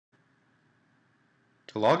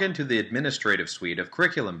To log into the administrative suite of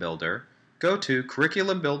Curriculum Builder, go to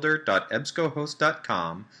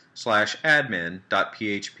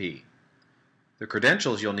curriculumbuilder.ebscohost.com/admin.php. The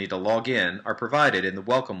credentials you'll need to log in are provided in the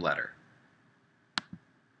welcome letter.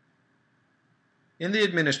 In the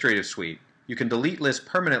administrative suite, you can delete lists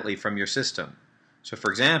permanently from your system. So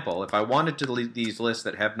for example, if I wanted to delete these lists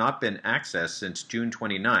that have not been accessed since June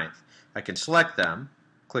 29th, I can select them,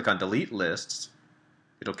 click on Delete Lists.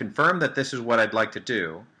 It'll confirm that this is what I'd like to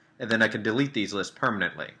do, and then I can delete these lists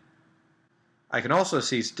permanently. I can also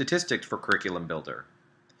see statistics for Curriculum Builder.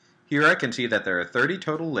 Here I can see that there are 30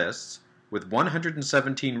 total lists, with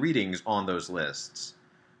 117 readings on those lists.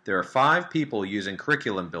 There are 5 people using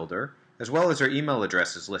Curriculum Builder, as well as their email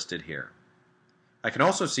addresses listed here. I can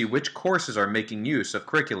also see which courses are making use of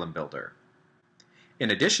Curriculum Builder.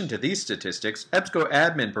 In addition to these statistics,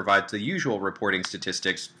 EBSCOadmin provides the usual reporting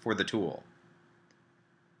statistics for the tool.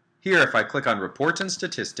 Here, if I click on Reports and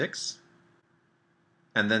Statistics,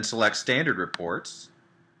 and then select Standard Reports,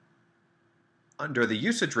 under the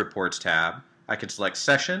Usage Reports tab, I can select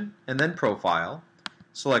Session and then Profile,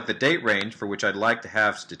 select the date range for which I'd like to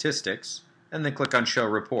have statistics, and then click on Show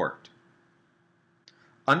Report.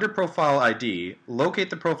 Under Profile ID,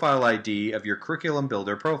 locate the profile ID of your Curriculum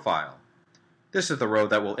Builder profile. This is the row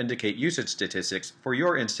that will indicate usage statistics for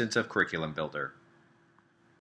your instance of Curriculum Builder.